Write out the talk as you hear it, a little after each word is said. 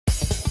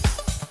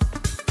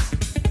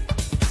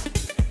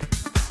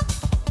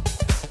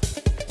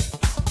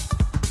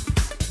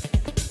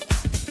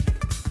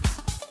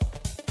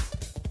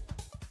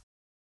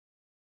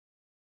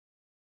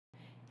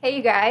Hey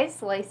you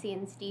guys, Lacey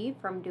and Steve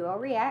from Duo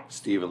React.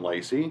 Steve and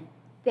Lacey.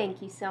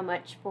 Thank you so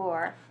much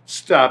for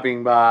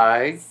stopping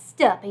by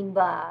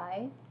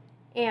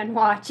and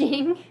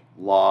watching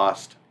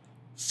Lost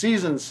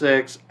Season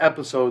 6,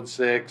 Episode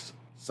 6,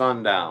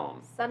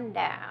 Sundown.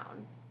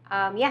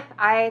 Yeah,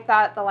 I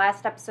thought the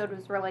last episode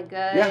was really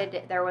good.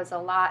 Yeah. There was a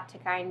lot to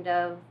kind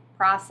of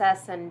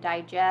process and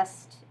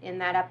digest in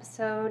that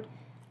episode.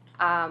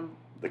 The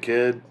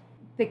kid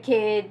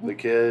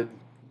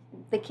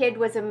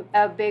was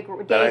a big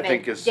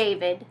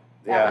David.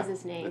 That was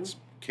his name. It's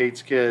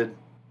Kate's kid.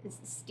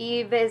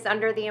 Steve is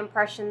under the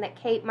impression that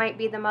Kate might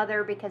be the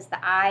mother because the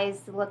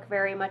eyes look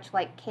very much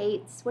like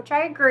Kate's, which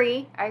I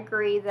agree. I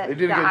agree that they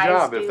did a good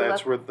job. If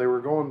that's what they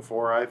were going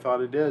for, I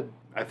thought it did.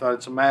 I thought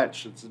it's a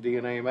match. It's a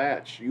DNA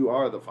match. You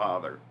are the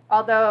father.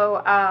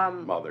 Although,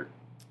 mother.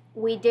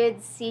 We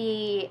did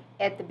see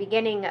at the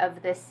beginning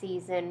of this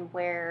season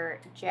where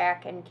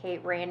Jack and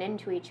Kate ran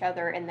into each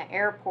other in the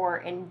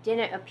airport and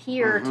didn't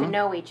appear to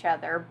know each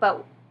other,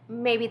 but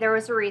maybe there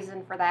was a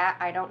reason for that.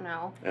 I don't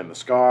know. And the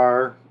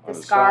scar. The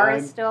scar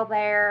is still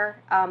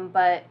there,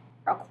 but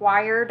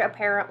acquired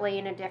apparently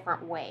in a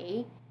different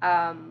way.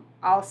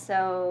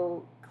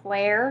 Also,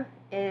 Claire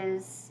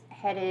is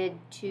headed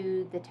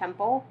to the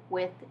temple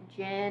with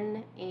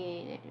Jin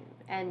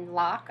and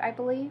Locke, I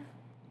believe.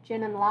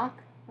 Jin and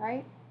Locke,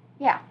 right?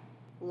 Yeah.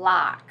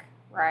 Locke,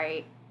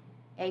 right?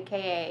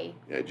 AKA.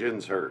 Yeah,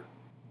 Jin's hurt.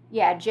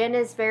 Yeah, Jin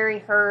is very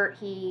hurt.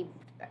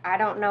 I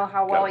don't know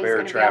how well he's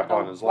going to be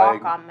able to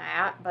walk on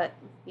that, but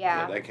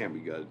yeah. Yeah, that can't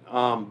be good.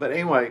 But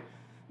anyway,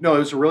 no, it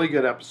was a really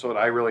good episode.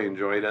 I really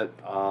enjoyed it.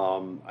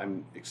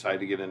 I'm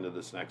excited to get into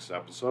this next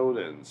episode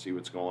and see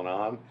what's going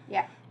on.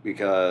 Yeah.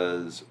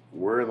 Because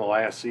we're in the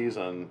last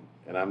season,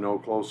 and I'm no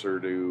closer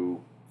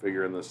to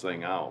figuring this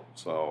thing out.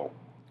 So.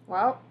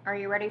 Well, are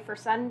you ready for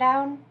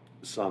Sundown?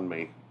 Sun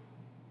me.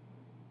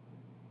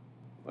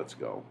 Let's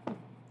go.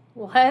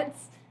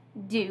 Let's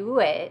do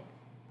it.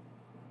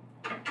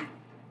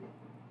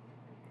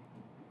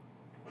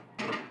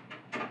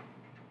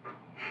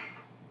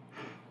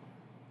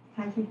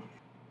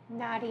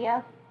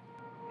 Nadia.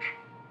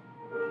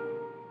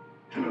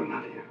 Hello,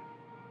 Nadia.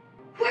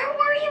 Where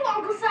were you,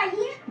 Uncle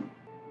Saeed?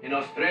 In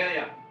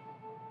Australia.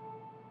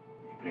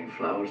 You bring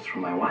flowers for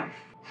my wife.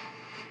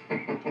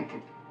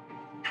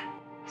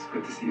 It's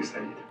good to see you,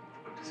 Saeed.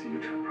 Good to see you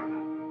too,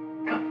 brother.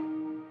 Come.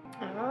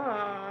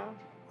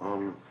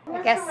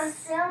 I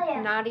guess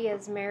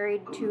Nadia's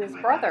married to his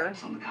brother.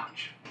 On the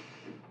couch.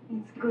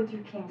 It's good you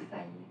came,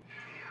 Saeed.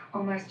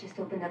 Omar's just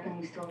opened up a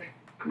new store.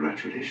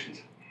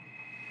 Congratulations.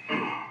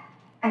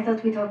 I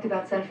thought we talked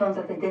about cell phones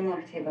at the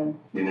dinner table.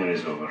 Dinner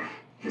is over.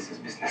 This is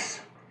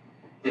business.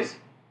 Yes.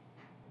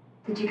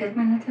 Did you get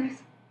my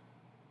letters?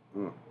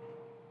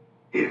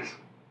 Yes.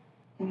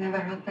 You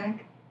never wrote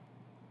back?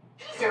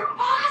 These are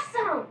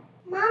awesome!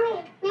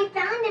 Mommy, we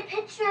found a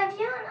picture of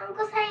you in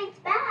Uncle Saeed's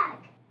bag.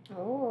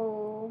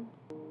 Oh.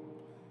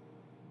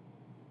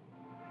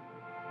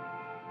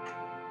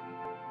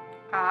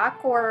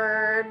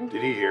 Awkward.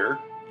 Did he hear?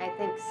 I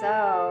think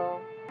so.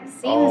 It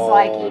seems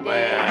like he did.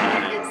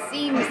 Man. It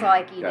seems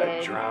like he Got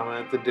did.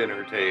 drama at the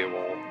dinner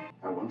table.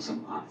 I want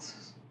some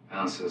answers.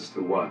 Answers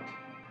to what?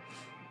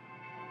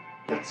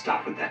 Let's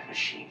start with that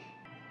machine.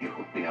 You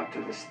hooked me up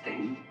to this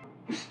thing.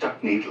 You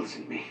stuck needles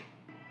in me.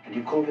 And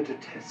you called it a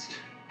test.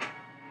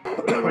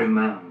 For every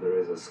man, there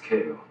is a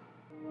scale.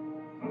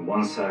 On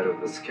one side of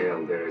the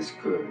scale, there is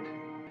good,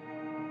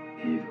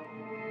 evil.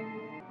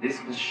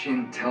 This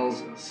machine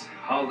tells us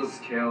how the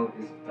scale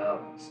is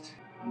balanced.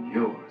 And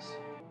yours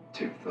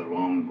tipped the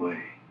wrong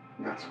way.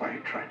 That's why you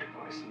tried to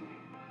poison me.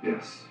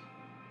 Yes.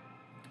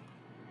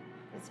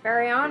 It's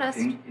very honest.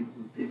 I think it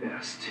would be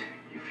best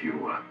if you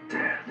were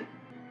dead.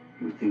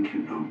 You think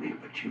you know me,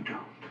 but you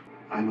don't.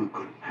 I'm a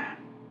good man.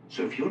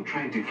 So if you're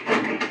trying to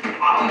kill me...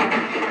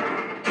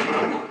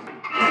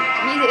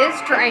 He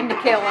is trying to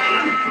kill him.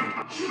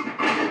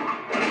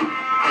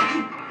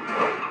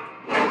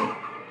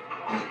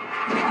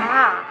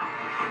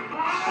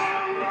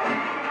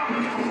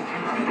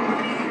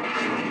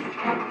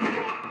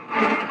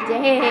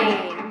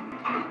 Dang.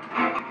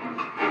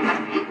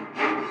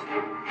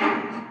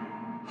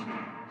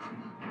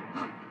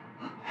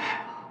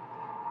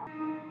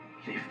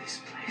 Leave this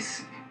place.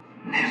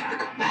 Never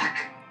come back.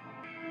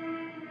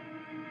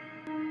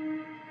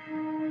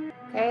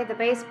 Okay, the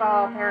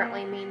baseball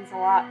apparently means a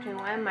lot to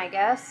him, I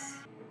guess.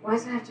 Why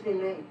does it have to be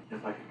late?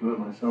 If I could do it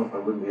myself, I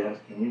wouldn't be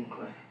asking you,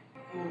 Claire.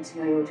 I want to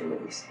know you will do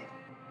what you said.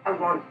 I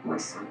want my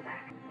son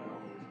back. I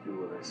always do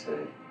what I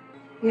say.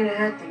 You're gonna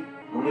hurt them.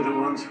 Only the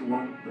ones who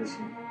won't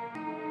listen.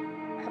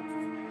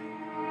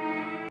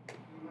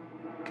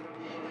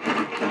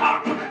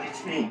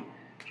 It's me.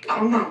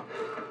 Calm down.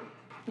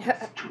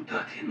 It's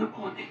 2:30 in the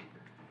morning.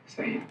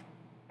 Saeed,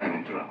 I'm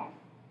in trouble.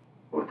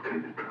 What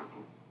kind of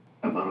trouble?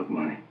 I borrowed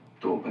money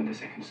to open the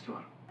second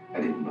store. I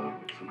didn't borrow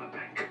it from the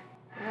bank.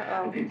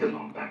 I paid the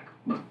loan back,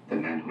 but the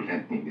man who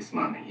lent me this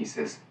money, he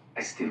says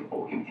I still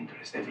owe him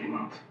interest every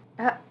month.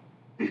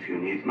 If you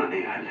need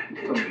money, I'll lend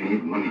it to you. I don't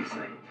need money,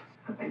 Saeed.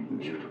 I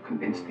need you to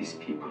convince these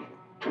people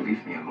to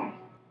leave me alone.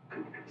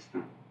 Criminals,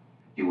 no?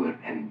 You were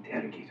an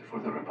interrogator for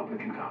the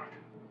Republican Guard.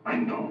 I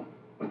know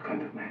what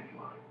kind of man you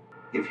are.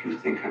 If you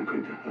think I'm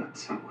going to hurt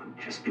someone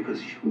just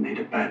because you made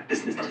a bad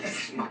business decision,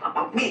 it's not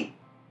about me.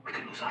 We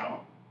could lose our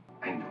home.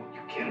 I know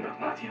you care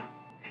about Nadia.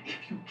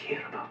 If you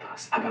care about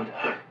us, about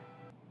her,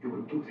 you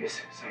will do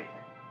this, Said.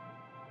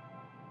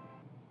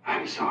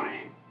 I'm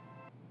sorry.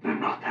 I'm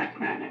not that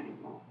man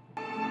anymore.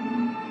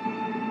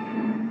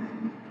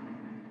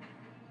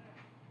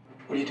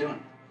 What are you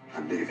doing?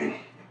 I'm leaving.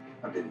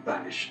 I've been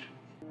banished.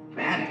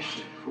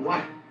 Banished? For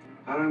what?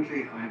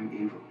 Apparently, I'm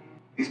evil.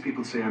 These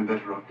people say I'm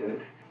better off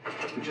dead,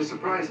 which is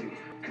surprising,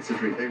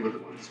 considering they were the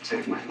ones who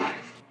saved my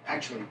life.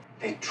 Actually,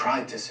 they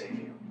tried to save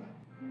you, but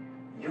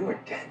you were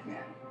dead,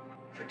 man.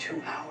 For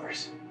 2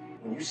 hours.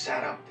 When you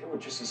sat up, they were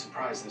just as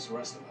surprised as the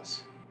rest of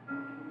us.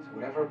 So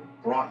whatever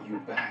brought you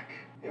back,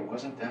 it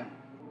wasn't them.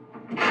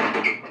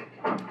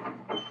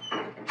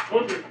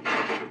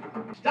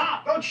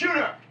 Stop! Don't shoot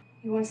her!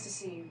 He wants to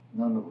see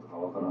None of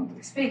the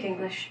you. Speak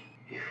English.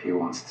 If he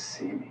wants to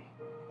see me,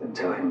 then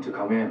tell him to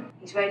come in.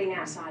 He's waiting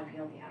outside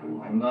beyond the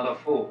hour. I'm not a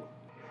fool.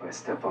 If I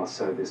step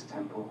outside this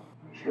temple,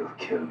 he'll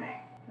kill me.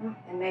 Oh,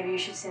 then maybe you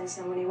should send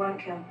someone he won't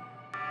kill.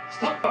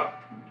 Stop!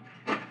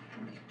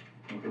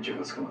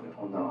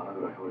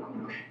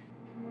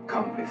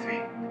 Come with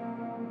me.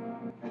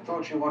 I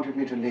thought you wanted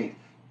me to leave.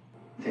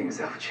 Things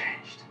have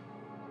changed.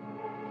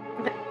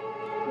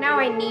 Now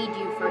I need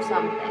you for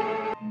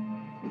something.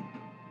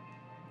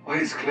 Why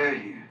is Claire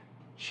here?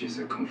 She's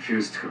a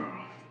confused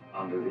girl,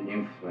 under the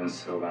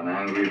influence of an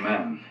angry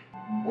man.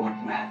 What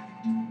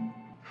man?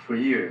 For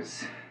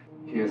years,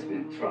 he has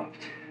been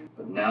trapped.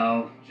 But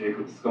now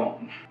Jacob is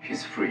gone.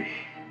 He's free.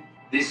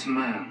 This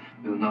man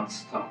will not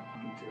stop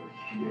until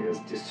he has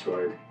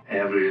destroyed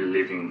every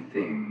living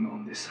thing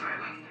on this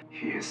island.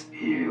 He is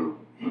evil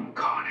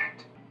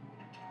incarnate.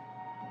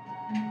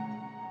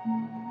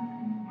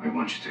 I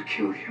want you to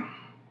kill him.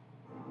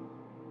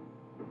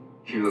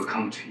 He will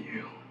come to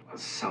you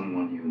as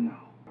someone you know,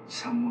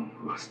 someone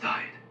who has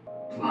died.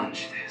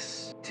 Plunge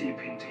this deep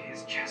into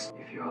his chest.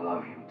 If you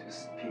allow him to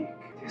speak,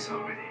 it is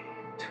already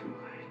too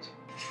late.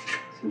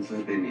 Since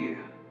I've been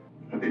here,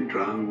 I've been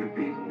drowned,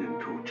 beaten, and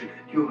tortured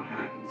at your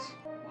hands.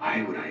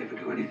 Why would I ever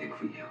do anything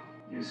for you?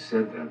 You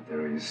said that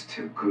there is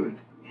still good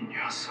in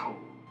your soul.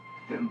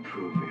 Then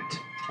prove it.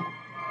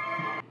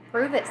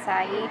 Prove it,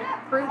 Saeed.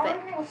 Prove it.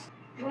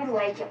 We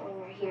like it when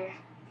you're here.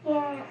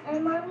 Yeah,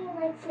 and Mommy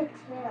likes it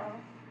too.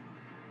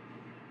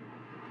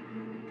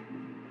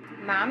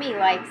 Mommy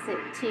likes it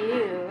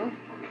too.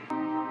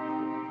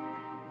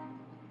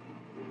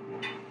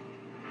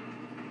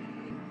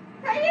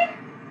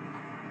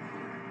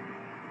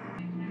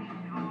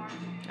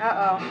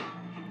 Uh-oh.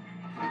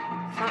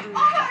 Something.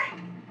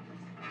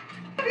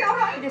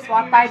 You just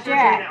walked by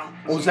Jack.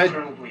 What was that? I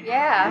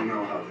Yeah. don't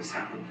know how this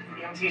happened.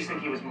 The MTs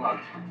think he was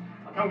mugged.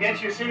 I'll come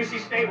get you as soon as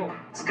he's stable.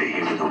 Stay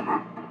here with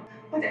Oma.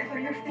 Whatever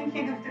you're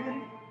thinking of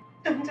doing,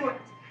 don't do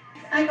it.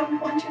 I don't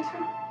want you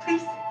to.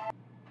 Please.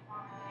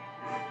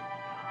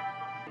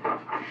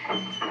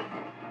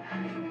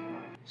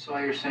 So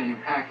you're saying you're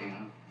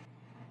packing,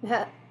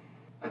 huh?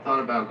 I thought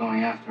about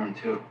going after him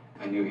too.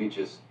 I knew he'd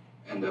just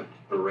end up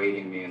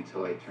berating me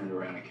until I turned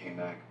around and came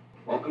back.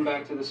 Welcome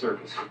back to the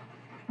circus.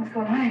 What's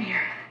going on in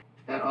here?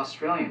 That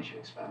Australian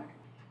chick's back.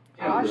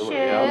 Oh, really?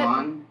 shit.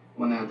 Blonde,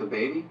 one that had the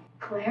baby?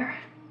 Claire?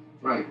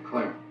 Right,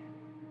 Claire.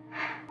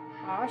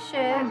 Oh,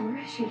 shit. Where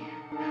is she?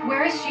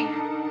 Where is she?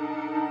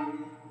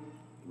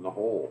 In the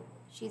hole.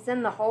 She's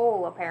in the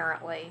hole,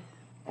 apparently.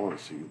 I want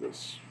to see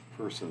this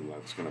person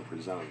that's going to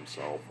present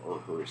himself or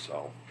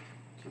herself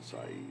to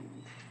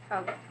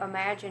Saeed.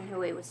 Imagine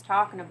who he was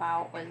talking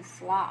about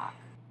was Locke.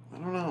 I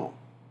don't know.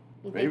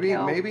 You think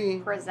Maybe, he'll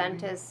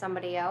present as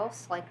somebody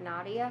else, like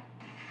Nadia?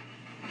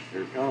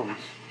 Here it comes.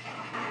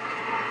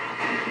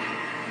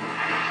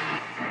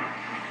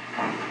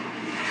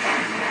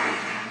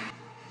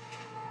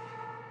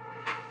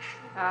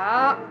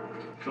 Ah.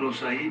 Hello,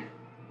 Saeed.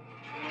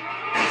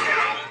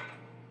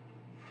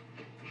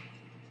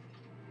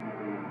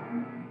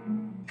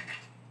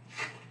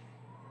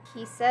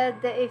 He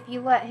said that if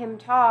you let him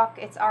talk,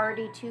 it's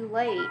already too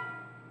late.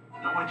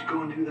 Now why'd you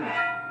go and do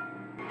that?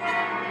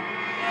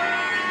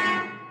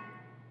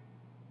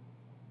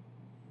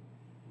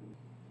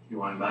 You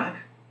want him back?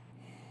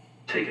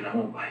 Take it, I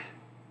won't bite.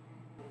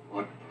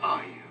 What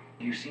are you?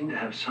 You seem to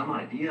have some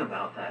idea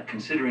about that,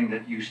 considering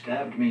that you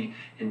stabbed me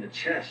in the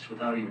chest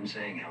without even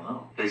saying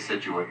hello. They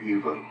said you were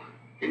evil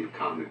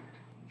incarnate.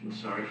 I feel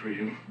sorry for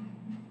you.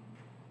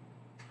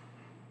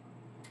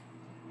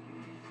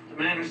 The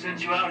man who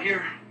sent you out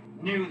here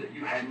knew that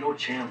you had no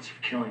chance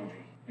of killing me,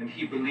 and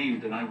he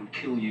believed that I would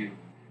kill you.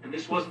 And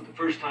this wasn't the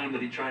first time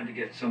that he tried to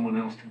get someone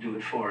else to do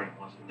it for him,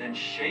 was it? Then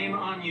shame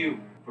on you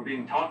for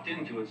being talked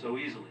into it so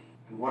easily.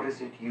 And what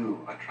is it you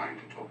are trying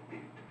to talk me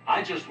into?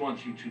 I just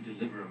want you to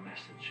deliver a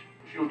message.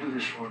 If you'll do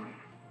this for me,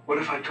 what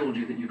if I told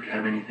you that you could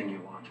have anything you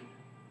wanted?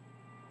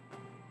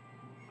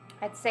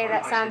 I'd say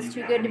that sounds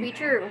too good to be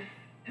true.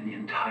 In the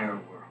entire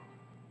world.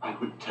 I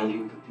would tell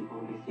you that the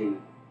only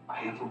thing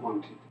I ever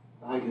wanted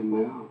died in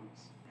my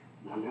arms,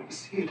 and I'll never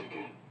see it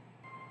again.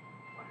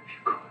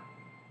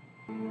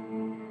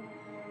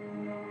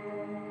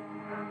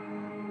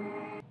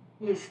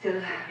 He is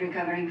still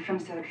recovering from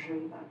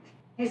surgery, but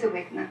he's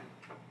awake now.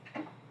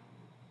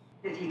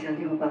 Did he tell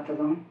you about the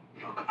loan?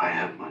 Look, I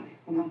have money.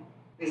 No,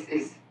 this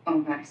is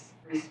Omar's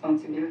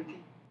responsibility.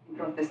 He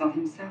brought this on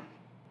himself.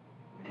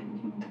 Why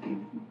didn't you want to be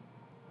with me?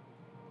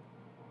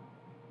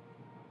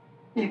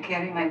 You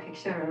carry my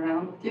picture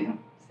around with you.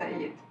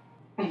 Say it.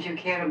 If you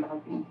care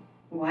about me,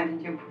 why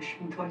did you push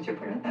me towards your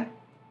brother?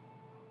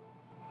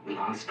 The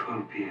last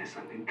 12 years,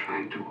 I've been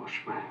trying to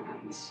wash my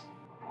hands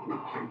of all the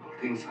horrible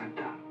things I've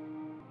done.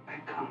 I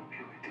can't be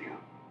with you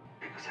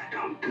because I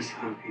don't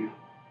deserve you.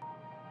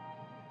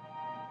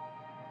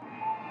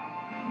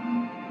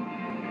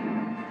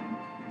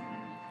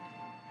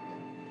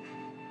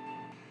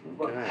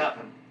 What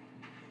happened?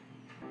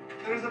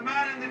 There is a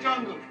man in the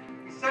jungle.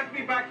 He sent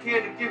me back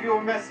here to give you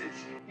a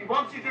message. He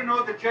wants you to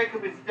know that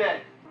Jacob is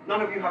dead.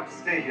 None of you have to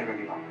stay here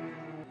any longer.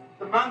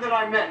 The man that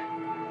I met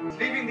is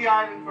leaving the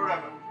island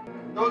forever.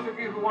 Those of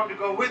you who want to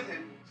go with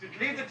him should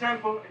leave the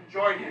temple and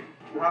join him.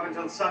 You have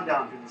until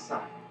sundown to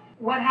decide.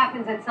 What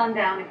happens at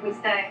sundown if we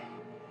stay?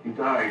 You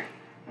die.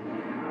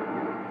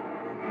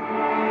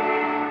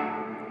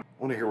 I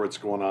want to hear what's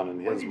going on in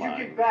his When did you mind.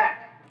 get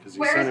back? Because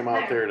he sent him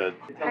out there to...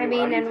 I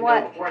mean, and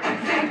what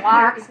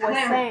Locke was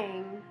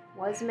saying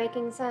was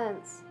making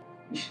sense.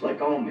 You should let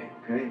go of me,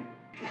 okay?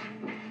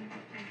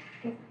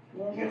 You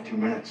got 2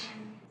 minutes.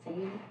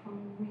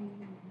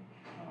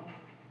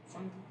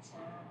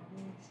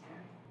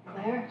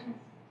 Claire?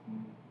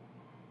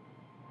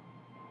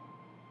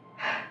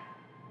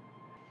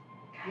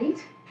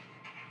 Kate?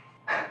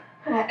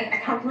 I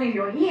can't believe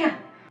you're here.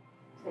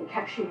 They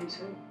captured you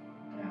too.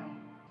 No.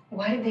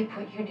 Why did they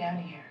put you down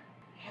here?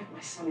 They have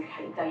my son,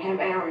 Kate. They have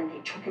Aaron. They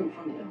took him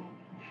from me.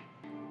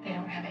 They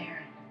don't have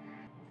Aaron.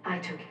 I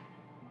took him.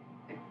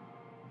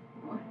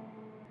 What?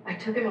 I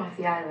took him off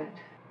the island.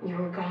 You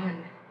were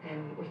gone,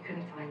 and we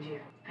couldn't find you.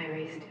 I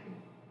raised him.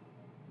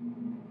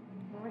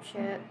 Oh,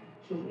 shit.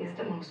 He is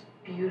the most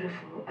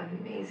beautiful,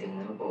 amazing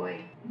little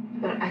boy.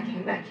 But I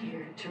came back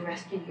here to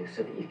rescue you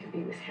so that you could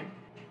be with him.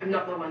 I'm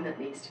not the one that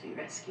needs to be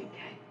rescued,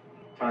 Kate.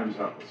 Time's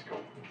up. Let's go.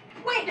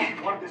 Wait! I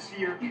wanted to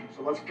see her,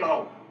 so let's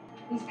go.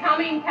 He's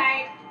coming,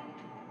 Kate.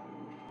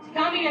 He's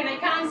coming and they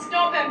can't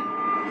stop him.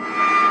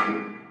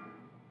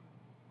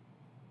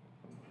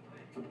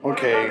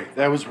 Okay,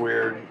 that was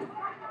weird.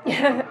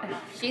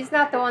 She's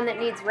not the one that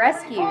needs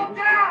rescued.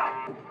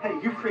 Hey,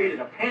 you created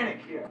a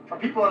panic here. Our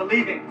people are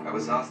leaving. I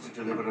was asked to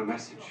deliver a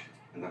message,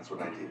 and that's what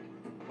I did.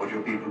 What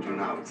your people do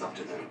now, it's up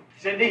to them.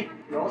 Cindy,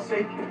 you're all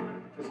safe here.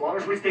 As long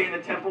as we stay in the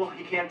temple,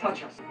 he can't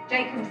touch us.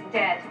 Jacob's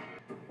dead.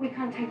 We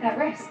can't take that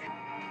risk.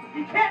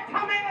 He can't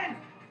come in!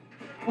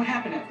 What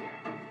happened out there?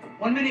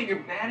 One minute you're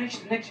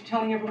banished, the next you're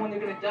telling everyone they're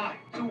gonna die.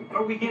 So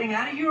are we getting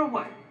out of here or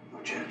what?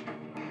 Not yet.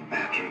 I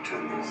have to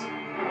return this.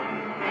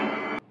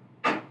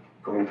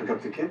 Go and pick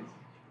up the kids?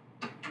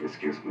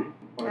 Excuse me.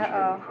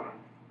 Uh-oh.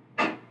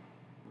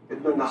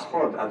 بدنا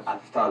ناخذ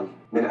الأطفال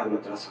من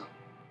المدرسة.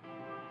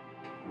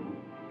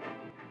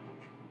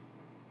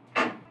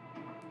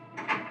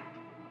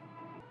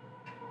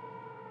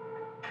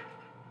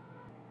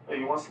 Hey,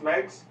 you want some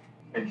eggs?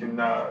 I can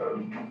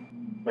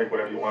make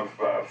whatever you want,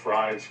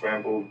 fried,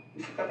 scrambled.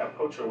 You got that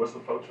poacher. What's the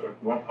poacher?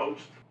 You want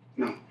poached?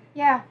 No.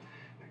 Yeah.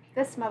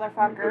 This Good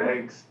motherfucker.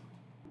 eggs.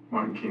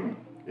 Martin King.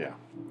 Yeah,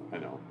 I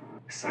know.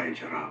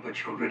 Sayajara, but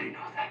you already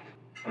know that.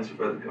 How's your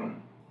brother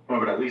doing? Well,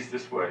 but at least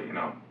this way, you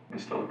know,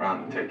 he's still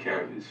around to take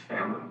care of his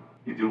family.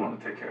 You do want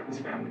to take care of his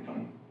family, don't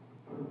you?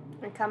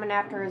 And coming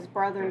after his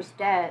brother's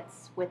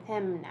debts with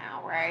him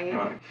now, right?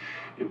 No,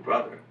 your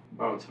brother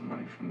borrowed some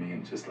money from me,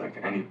 and just like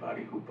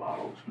anybody who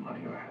borrows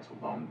money or has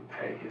a loan to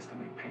pay, he has to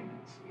make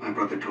payments. My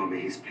brother told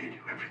me he's paid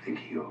you everything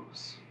he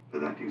owes.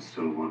 But that you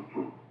still want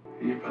more.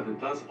 Your brother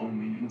does owe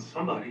me, and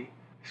somebody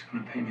is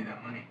going to pay me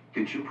that money.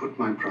 Did you put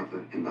my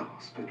brother in the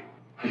hospital?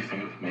 How you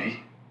think of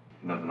me?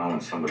 You never know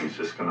when somebody's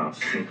just going to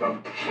sneak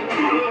up.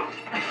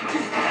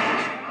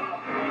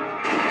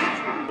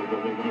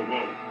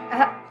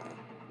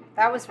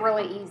 That was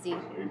really easy.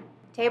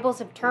 Tables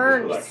have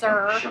turned,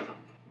 sir. Shut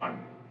up.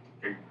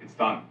 It's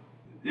done.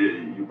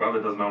 Your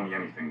brother doesn't owe me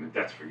anything. The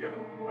debt's forgiven.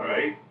 All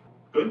right?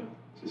 Good?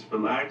 Just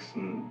relax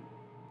and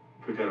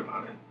forget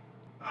about it.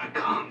 I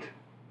can't.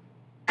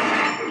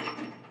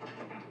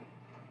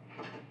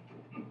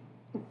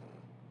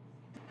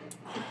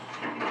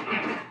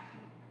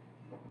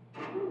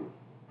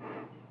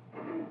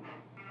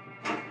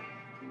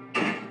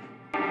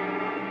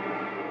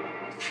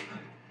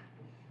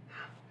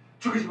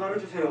 죽이지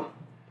말아주세요.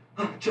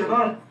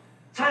 제발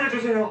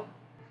살려주세요.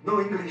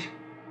 No English.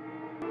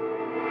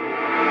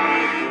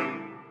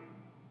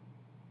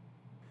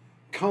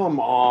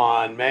 Come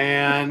on,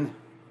 man.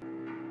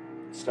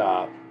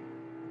 Stop.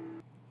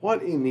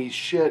 What in the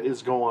shit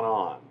is going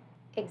on?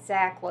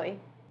 Exactly.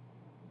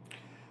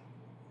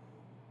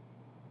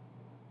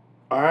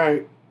 All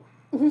right.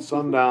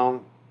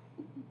 Sundown.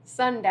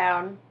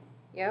 Sundown.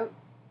 Yep.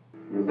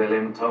 You let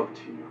him talk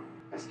to you.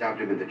 I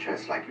stabbed him in the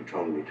chest like you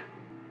told me to.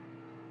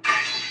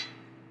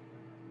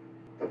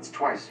 That's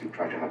twice you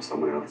tried to have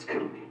someone else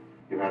kill me.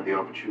 You had the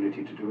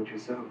opportunity to do it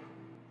yourself.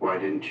 Why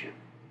didn't you?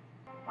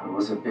 I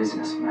was a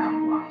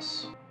businessman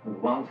once. And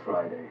one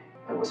Friday,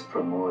 I was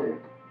promoted.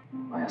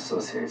 My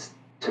associates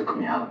took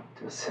me out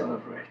to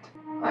celebrate.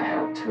 I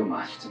had too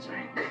much to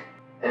drink.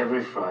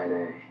 Every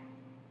Friday,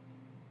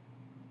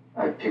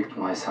 I picked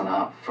my son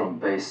up from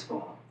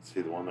baseball. Is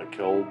he the one that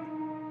killed?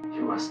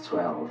 He was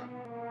 12.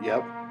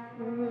 Yep.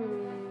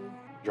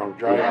 Drunk The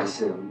driver.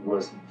 accident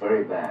was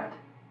very bad.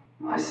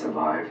 I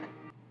survived,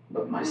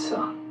 but my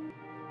son.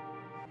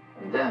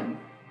 And then,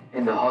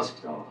 in the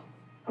hospital,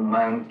 a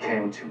man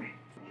came to me.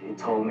 He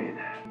told me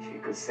that he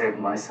could save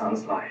my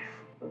son's life,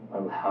 but I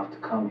would have to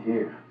come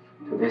here,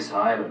 to this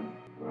island,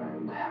 where I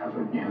would have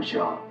a new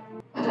job.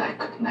 And I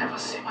could never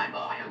see my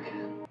boy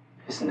again.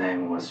 His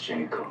name was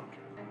Jacob.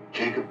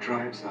 Jacob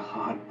drives a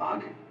hard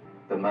bargain.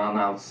 The man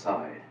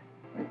outside,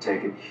 I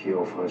take it he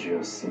offered you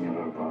a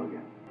similar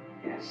bargain.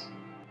 Yes,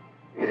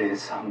 it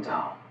is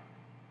Sundown.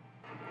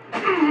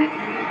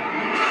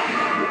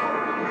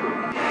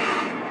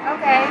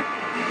 Okay.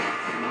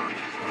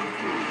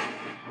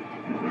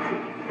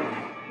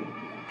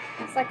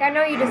 It's like, I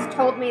know you just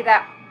told me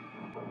that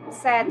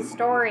sad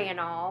story and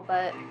all,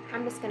 but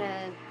I'm just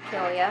gonna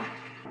kill ya.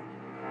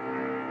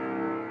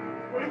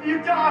 What have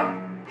you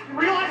done? You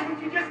realize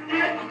what you just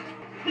did?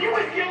 He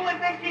was the only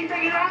thing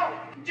keeping it out.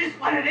 Just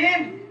let it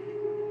in.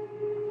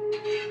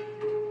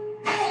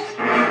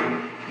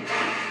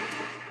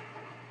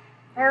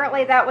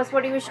 Apparently that was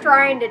what he was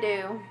trying to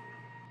do.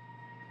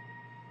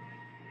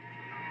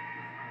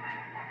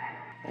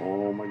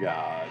 Oh my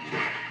God.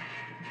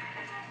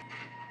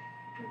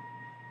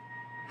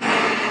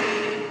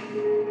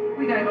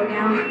 We gotta go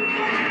now.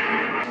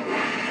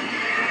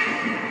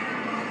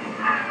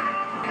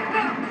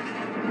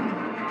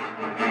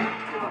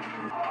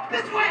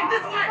 This way!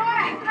 This way!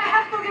 I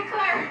have to go get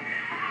Claire.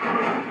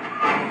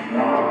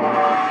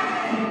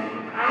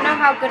 I don't know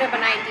how good of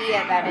an idea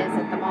that is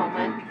at the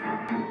moment.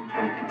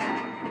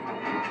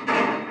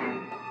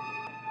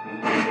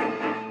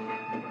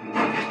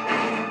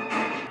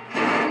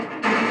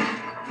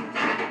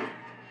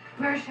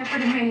 Where are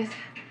Shepard and Reyes?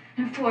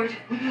 And Ford?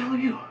 Who the hell are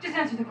you? Just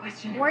answer the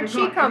question. Where'd They're she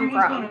gone. come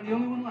Everyone's from? gone. I'm the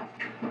only one left.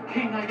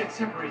 Kate and I got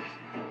separated.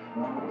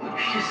 Look,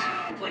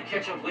 we'll play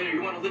catch up later.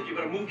 You want to live, you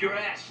better move your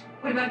ass.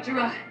 What about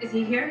Jura? Is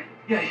he here?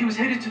 Yeah, he was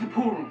headed to the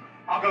pool room.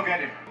 I'll go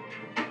get him.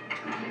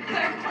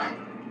 Claire, come on.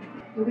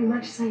 You'll be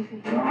much safer.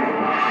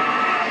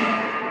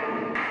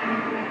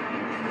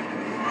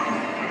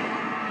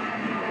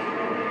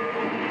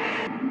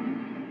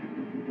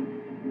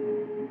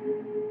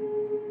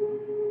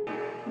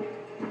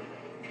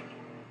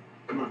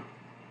 Come on.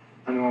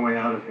 I know our way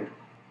out of here.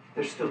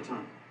 There's still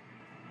time.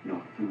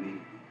 No, I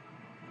mean.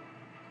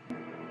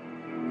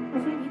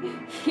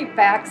 He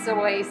backs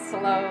away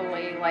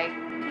slowly, like,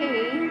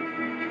 hey.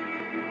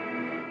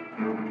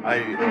 I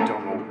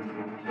don't know.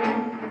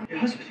 Your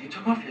husband, he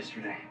took off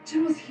yesterday.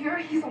 Jim was here?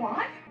 He's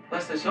alive?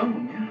 Last I saw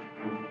him, yeah.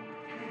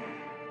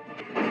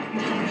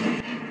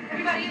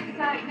 Everybody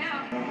inside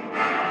now.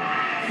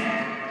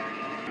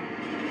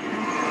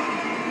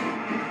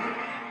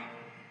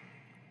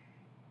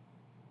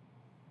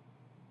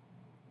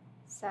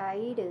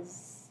 Saeed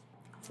is,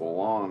 Full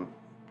on.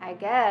 I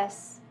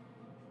guess.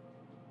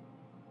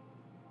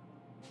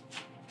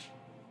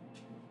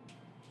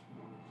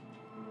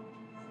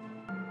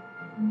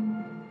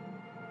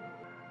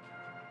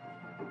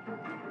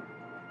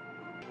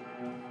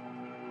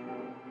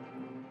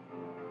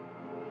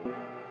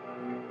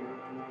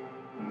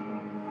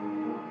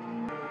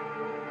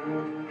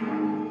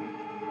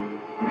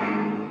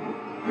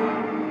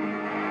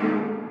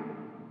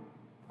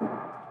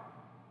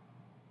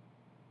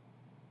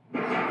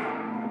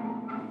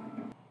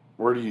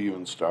 Where do you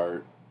even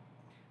start?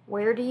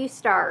 Where do you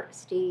start,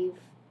 Steve?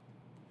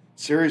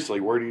 Seriously,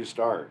 where do you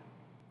start?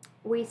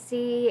 We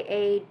see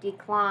a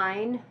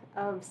decline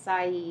of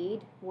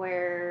Saeed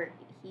where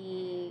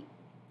he's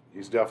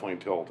definitely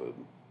tilted.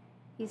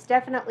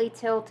 definitely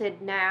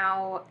tilted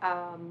now.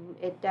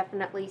 It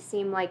definitely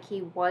seemed like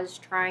he was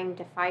trying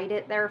to fight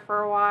it there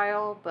for a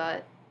while,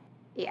 but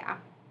yeah.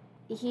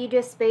 He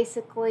just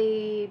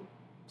basically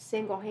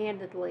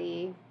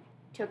single-handedly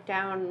took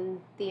down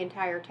the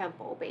entire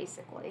temple,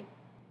 basically.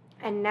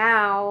 And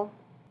now,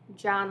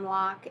 John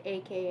Locke,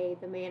 a.k.a.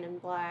 the Man in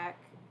Black,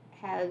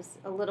 has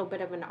a little bit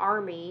of an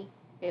army,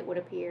 it would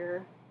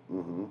appear.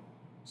 Mm-hmm.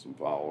 Some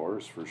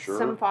followers, for sure.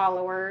 Some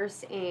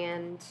followers,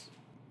 and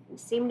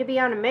seem to be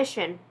on a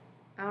mission.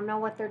 I don't know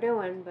what they're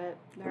doing, but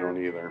I don't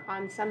they're either.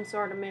 on some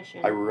sort of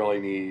mission. I really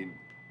need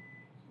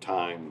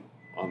time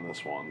on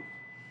this one.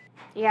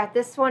 Yeah,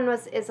 this one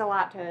is a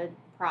lot to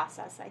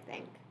process, I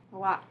think. A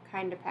lot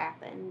kind of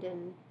happened,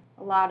 and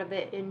a lot of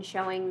it in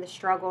showing the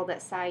struggle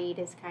that Saeed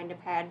has kind of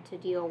had to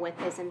deal with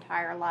his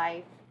entire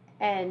life.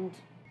 And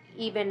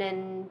even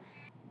in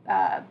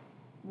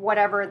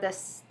whatever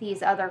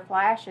these other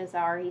flashes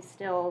are, he's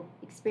still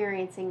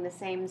experiencing the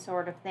same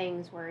sort of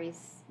things where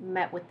he's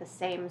met with the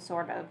same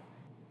sort of,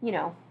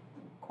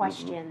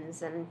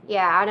 questions. Mm-hmm. And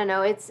yeah, I don't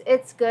know.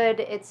 It's good.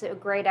 It's a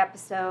great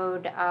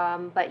episode.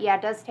 But yeah,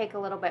 it does take a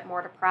little bit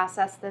more to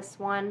process this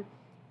one.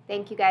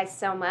 Thank you guys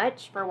so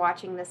much for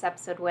watching this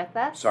episode with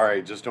us. Sorry,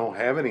 I just don't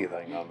have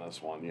anything on this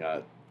one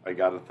yet. I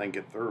got to think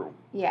it through.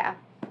 Yeah.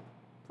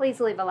 Please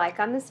leave a like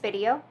on this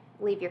video.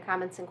 Leave your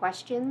comments and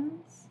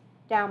questions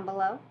down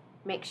below.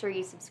 Make sure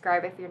you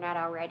subscribe if you're not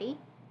already.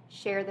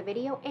 Share the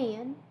video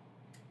and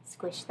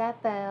squish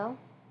that bell.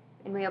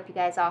 And we hope you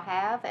guys all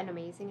have an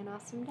amazing and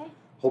awesome day.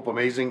 Hope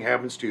amazing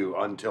happens to you.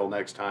 Until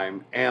next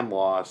time, and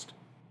lost,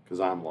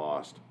 because I'm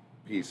lost.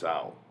 Peace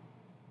out.